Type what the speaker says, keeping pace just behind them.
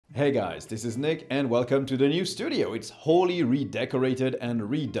Hey guys, this is Nick and welcome to the new studio. It's wholly redecorated and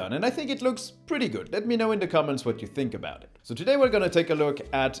redone and I think it looks pretty good. Let me know in the comments what you think about it. So today we're gonna take a look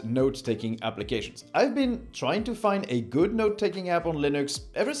at note-taking applications. I've been trying to find a good note-taking app on Linux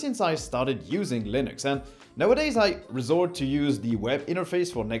ever since I started using Linux, and nowadays I resort to use the web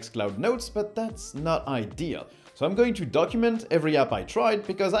interface for Nextcloud Notes, but that's not ideal. So I'm going to document every app I tried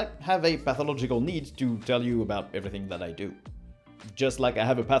because I have a pathological need to tell you about everything that I do. Just like I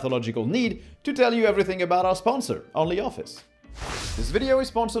have a pathological need to tell you everything about our sponsor, OnlyOffice. This video is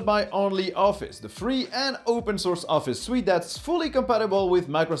sponsored by OnlyOffice, the free and open source Office suite that's fully compatible with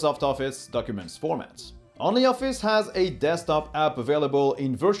Microsoft Office documents formats. OnlyOffice has a desktop app available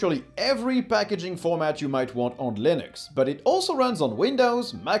in virtually every packaging format you might want on Linux, but it also runs on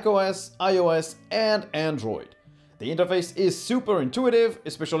Windows, macOS, iOS, and Android. The interface is super intuitive,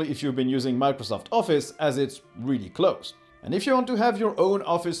 especially if you've been using Microsoft Office, as it's really close. And if you want to have your own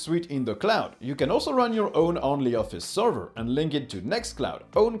Office suite in the cloud, you can also run your own OnlyOffice server and link it to Nextcloud,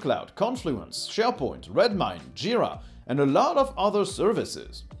 OwnCloud, Confluence, SharePoint, Redmine, Jira, and a lot of other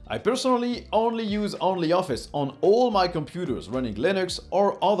services. I personally only use OnlyOffice on all my computers running Linux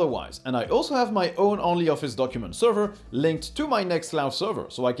or otherwise, and I also have my own OnlyOffice document server linked to my Nextcloud server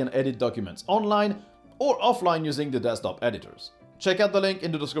so I can edit documents online or offline using the desktop editors. Check out the link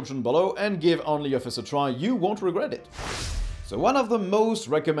in the description below and give OnlyOffice a try, you won't regret it. So one of the most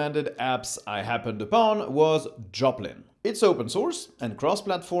recommended apps I happened upon was Joplin. It's open source and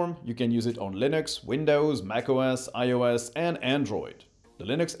cross-platform. You can use it on Linux, Windows, macOS, iOS, and Android. The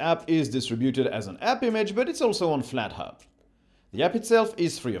Linux app is distributed as an app image, but it's also on FlatHub. The app itself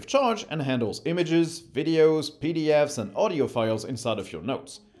is free of charge and handles images, videos, PDFs, and audio files inside of your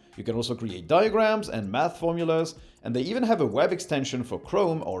notes. You can also create diagrams and math formulas, and they even have a web extension for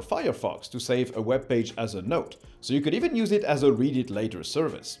Chrome or Firefox to save a web page as a note, so you could even use it as a read it later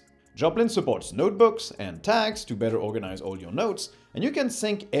service. Joplin supports notebooks and tags to better organize all your notes, and you can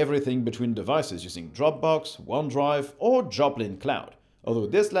sync everything between devices using Dropbox, OneDrive, or Joplin Cloud, although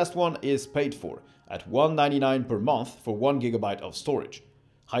this last one is paid for at $1.99 per month for 1 GB of storage.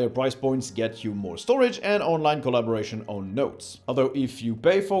 Higher price points get you more storage and online collaboration on notes. Although if you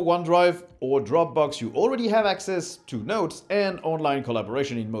pay for OneDrive or Dropbox, you already have access to notes and online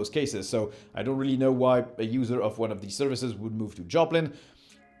collaboration in most cases, so I don't really know why a user of one of these services would move to Joplin.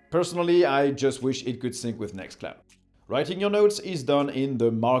 Personally, I just wish it could sync with Nextcloud. Writing your notes is done in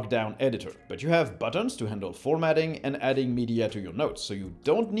the markdown editor, but you have buttons to handle formatting and adding media to your notes, so you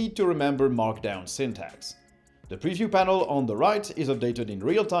don't need to remember markdown syntax. The preview panel on the right is updated in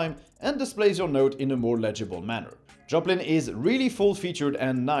real time and displays your note in a more legible manner. Joplin is really full-featured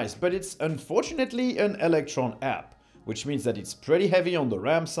and nice, but it's unfortunately an Electron app, which means that it's pretty heavy on the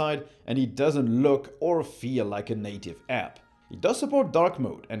RAM side and it doesn't look or feel like a native app. It does support dark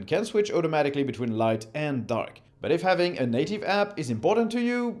mode and can switch automatically between light and dark, but if having a native app is important to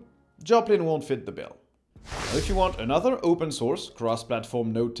you, Joplin won't fit the bill. Now, if you want another open source,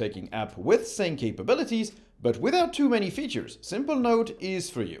 cross-platform note-taking app with sync capabilities, but without too many features, SimpleNote is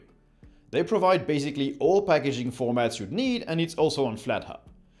for you. They provide basically all packaging formats you'd need, and it's also on FlatHub.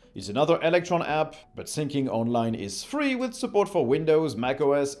 It's another Electron app, but syncing online is free with support for Windows,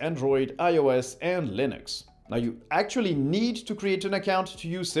 macOS, Android, iOS, and Linux. Now, you actually need to create an account to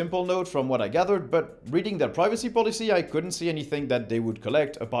use SimpleNote from what I gathered, but reading their privacy policy, I couldn't see anything that they would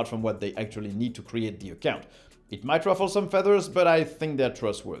collect apart from what they actually need to create the account. It might ruffle some feathers, but I think they're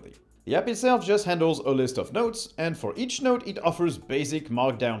trustworthy. The app itself just handles a list of notes, and for each note it offers basic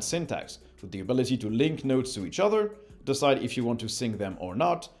markdown syntax, with the ability to link notes to each other, decide if you want to sync them or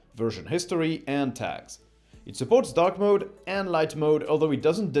not, version history, and tags. It supports dark mode and light mode, although it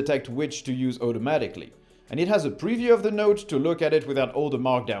doesn't detect which to use automatically. And it has a preview of the note to look at it without all the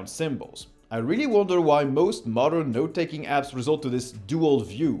markdown symbols. I really wonder why most modern note-taking apps resort to this dual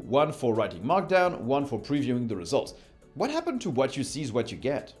view, one for writing markdown, one for previewing the results. What happened to what you see is what you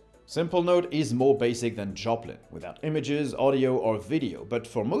get? SimpleNote is more basic than Joplin, without images, audio, or video, but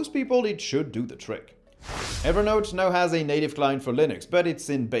for most people it should do the trick. Evernote now has a native client for Linux, but it's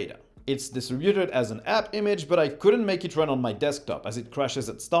in beta. It's distributed as an app image, but I couldn't make it run on my desktop as it crashes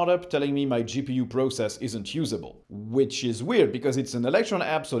at startup, telling me my GPU process isn't usable. Which is weird because it's an Electron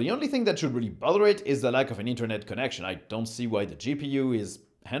app, so the only thing that should really bother it is the lack of an internet connection. I don't see why the GPU is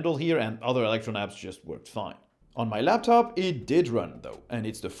handled here and other Electron apps just worked fine. On my laptop, it did run though, and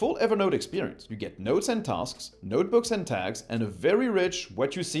it's the full Evernote experience. You get notes and tasks, notebooks and tags, and a very rich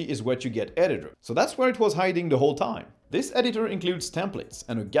what you see is what you get editor. So that's where it was hiding the whole time. This editor includes templates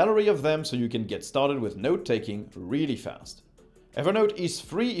and a gallery of them so you can get started with note-taking really fast. Evernote is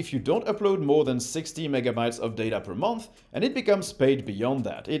free if you don't upload more than 60 megabytes of data per month, and it becomes paid beyond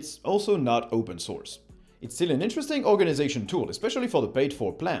that. It's also not open source. It's still an interesting organization tool, especially for the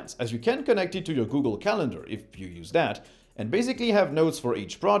paid-for plans, as you can connect it to your Google Calendar if you use that, and basically have notes for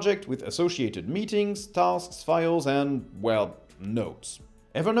each project with associated meetings, tasks, files, and, well, notes.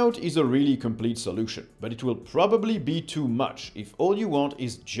 Evernote is a really complete solution, but it will probably be too much if all you want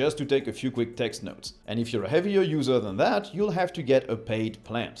is just to take a few quick text notes. And if you're a heavier user than that, you'll have to get a paid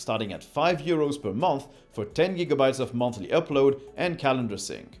plan, starting at €5 per month for 10 gigabytes of monthly upload and calendar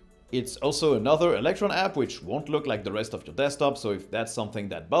sync. It's also another Electron app which won't look like the rest of your desktop, so if that's something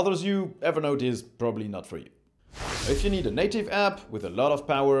that bothers you, Evernote is probably not for you. If you need a native app with a lot of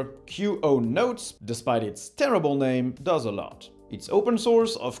power, QOwnNotes, despite its terrible name, does a lot. It's open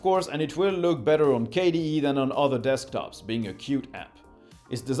source, of course, and it will look better on KDE than on other desktops, being a Qt app.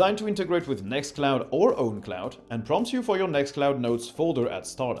 It's designed to integrate with Nextcloud or OwnCloud and prompts you for your Nextcloud Notes folder at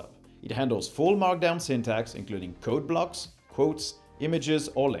startup. It handles full markdown syntax, including code blocks, quotes, images,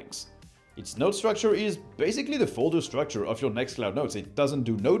 or links. Its note structure is basically the folder structure of your Nextcloud Notes. It doesn't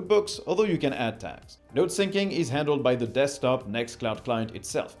do notebooks, although you can add tags. Note syncing is handled by the desktop Nextcloud client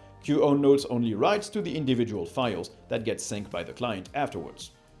itself. QOwnNotes only writes to the individual files that get synced by the client afterwards.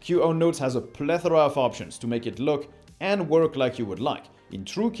 QOwnNotes has a plethora of options to make it look and work like you would like, in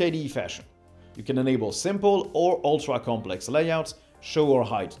true KDE fashion. You can enable simple or ultra-complex layouts, show or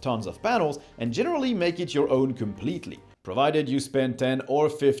hide tons of panels, and generally make it your own completely, provided you spend 10 or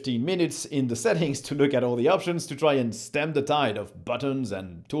 15 minutes in the settings to look at all the options to try and stem the tide of buttons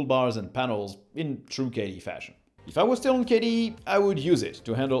and toolbars and panels in true KDE fashion. If I was still on KDE, I would use it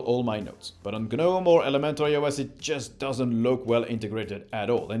to handle all my notes, but on GNOME or Elementary OS it just doesn't look well integrated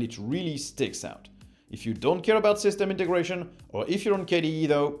at all, and it really sticks out. If you don't care about system integration, or if you're on KDE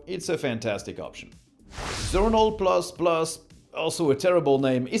though, it's a fantastic option. Xournal++, also a terrible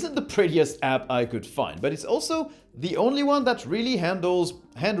name, isn't the prettiest app I could find, but it's also the only one that really handles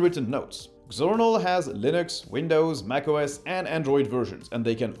handwritten notes. Xournal has Linux, Windows, macOS, and Android versions, and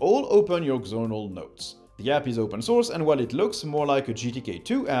they can all open your Xournal notes. The app is open source, and while it looks more like a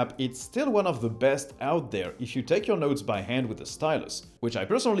GTK2 app, it's still one of the best out there if you take your notes by hand with a stylus, which I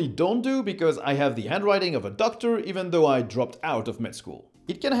personally don't do because I have the handwriting of a doctor even though I dropped out of med school.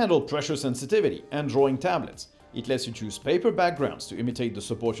 It can handle pressure sensitivity and drawing tablets. It lets you choose paper backgrounds to imitate the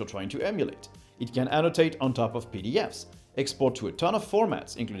support you're trying to emulate. It can annotate on top of PDFs, export to a ton of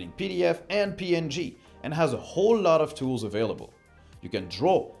formats including PDF and PNG, and has a whole lot of tools available. You can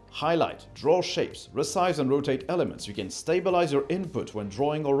draw, highlight, draw shapes, resize and rotate elements. You can stabilize your input when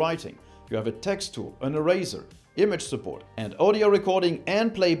drawing or writing. You have a text tool, an eraser, image support, and audio recording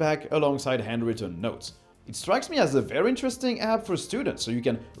and playback alongside handwritten notes. It strikes me as a very interesting app for students, so you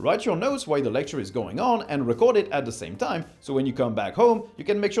can write your notes while the lecture is going on and record it at the same time, so when you come back home, you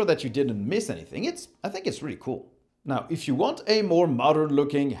can make sure that you didn't miss anything. I think it's really cool. Now, if you want a more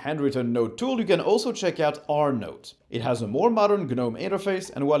modern-looking handwritten note tool, you can also check out OurNote. It has a more modern GNOME interface,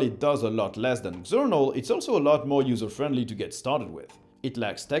 and while it does a lot less than Xournal, it's also a lot more user-friendly to get started with. It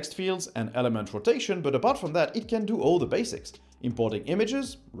lacks text fields and element rotation, but apart from that, it can do all the basics. Importing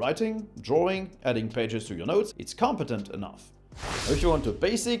images, writing, drawing, adding pages to your notes, it's competent enough. If you want a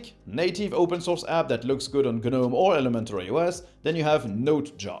basic, native open source app that looks good on GNOME or Elementary OS, then you have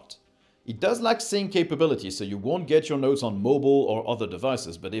NoteJot. It does lack sync capability, so you won't get your notes on mobile or other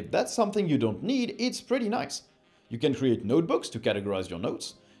devices, but if that's something you don't need, it's pretty nice. You can create notebooks to categorize your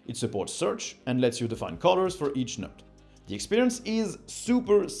notes. It supports search and lets you define colors for each note. The experience is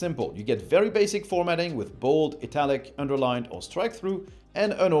super simple. You get very basic formatting with bold, italic, underlined, or strike-through,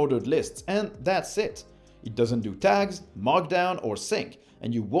 and unordered lists, and that's it. It doesn't do tags, markdown, or sync,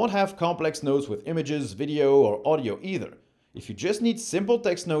 and you won't have complex notes with images, video, or audio either. If you just need simple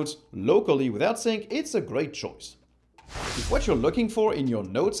text notes locally without sync, it's a great choice. If what you're looking for in your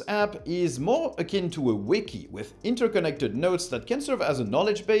Notes app is more akin to a wiki with interconnected notes that can serve as a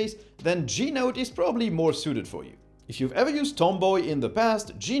knowledge base, then GNote is probably more suited for you. If you've ever used Tomboy in the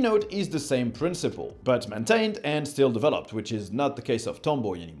past, GNote is the same principle, but maintained and still developed, which is not the case of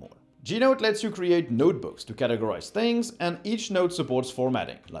Tomboy anymore. GNote lets you create notebooks to categorize things, and each note supports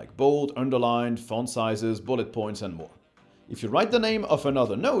formatting, like bold, underlined, font sizes, bullet points, and more. If you write the name of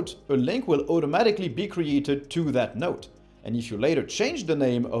another note, a link will automatically be created to that note. And if you later change the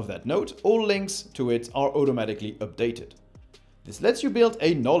name of that note, all links to it are automatically updated. This lets you build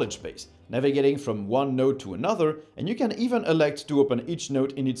a knowledge base, navigating from one note to another, and you can even elect to open each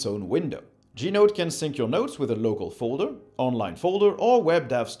note in its own window. GNote can sync your notes with a local folder, online folder, or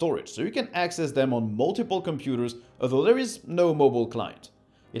WebDAV storage, so you can access them on multiple computers, although there is no mobile client.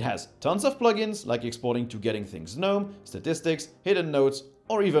 It has tons of plugins like exporting to Getting Things GNOME, statistics, hidden notes,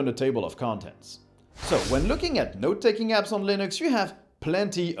 or even a table of contents. So when looking at note-taking apps on Linux, you have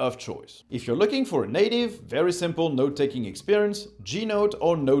plenty of choice. If you're looking for a native, very simple note-taking experience, GNote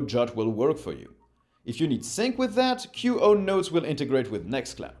or NoteJot will work for you. If you need sync with that, QOwnNotes will integrate with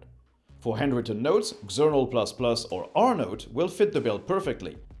Nextcloud. For handwritten notes, Xournal++ or OurNote will fit the bill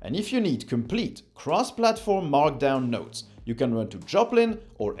perfectly. And if you need complete cross-platform markdown notes, you can run to Joplin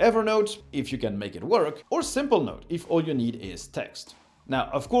or Evernote if you can make it work, or SimpleNote if all you need is text. Now,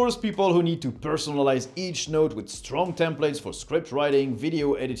 of course, people who need to personalize each note with strong templates for script writing,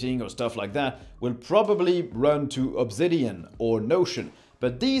 video editing, or stuff like that will probably run to Obsidian or Notion.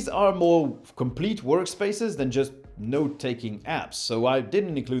 But these are more complete workspaces than just note-taking apps, so I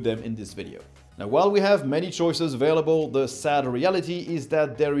didn't include them in this video. Now, while we have many choices available, the sad reality is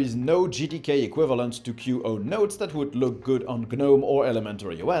that there is no GTK equivalent to QOwnNotes that would look good on GNOME or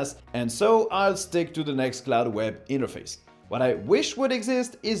elementary OS, and so I'll stick to the Nextcloud web interface. What I wish would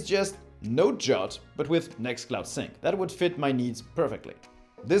exist is just NoteJot, but with Nextcloud Sync. That would fit my needs perfectly.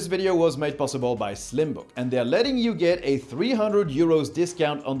 This video was made possible by Slimbook, and they're letting you get a 300 euros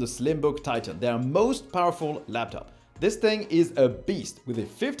discount on the Slimbook Titan, their most powerful laptop. This thing is a beast with a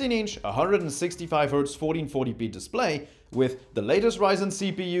 15-inch 165Hz 1440p display with the latest Ryzen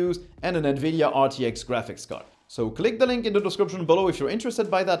CPUs and an NVIDIA RTX graphics card. So click the link in the description below if you're interested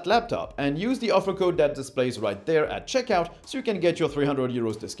by that laptop and use the offer code that displays right there at checkout so you can get your 300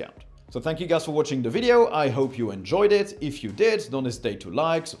 euros discount. So thank you guys for watching the video. I hope you enjoyed it. If you did, don't hesitate to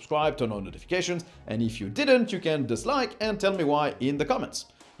like, subscribe, turn on notifications. And if you didn't, you can dislike and tell me why in the comments.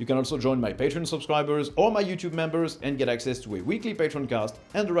 You can also join my Patreon subscribers or my YouTube members and get access to a weekly Patreon cast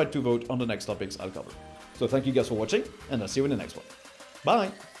and the right to vote on the next topics I'll cover. So thank you guys for watching, and I'll see you in the next one.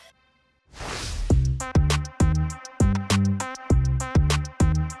 Bye!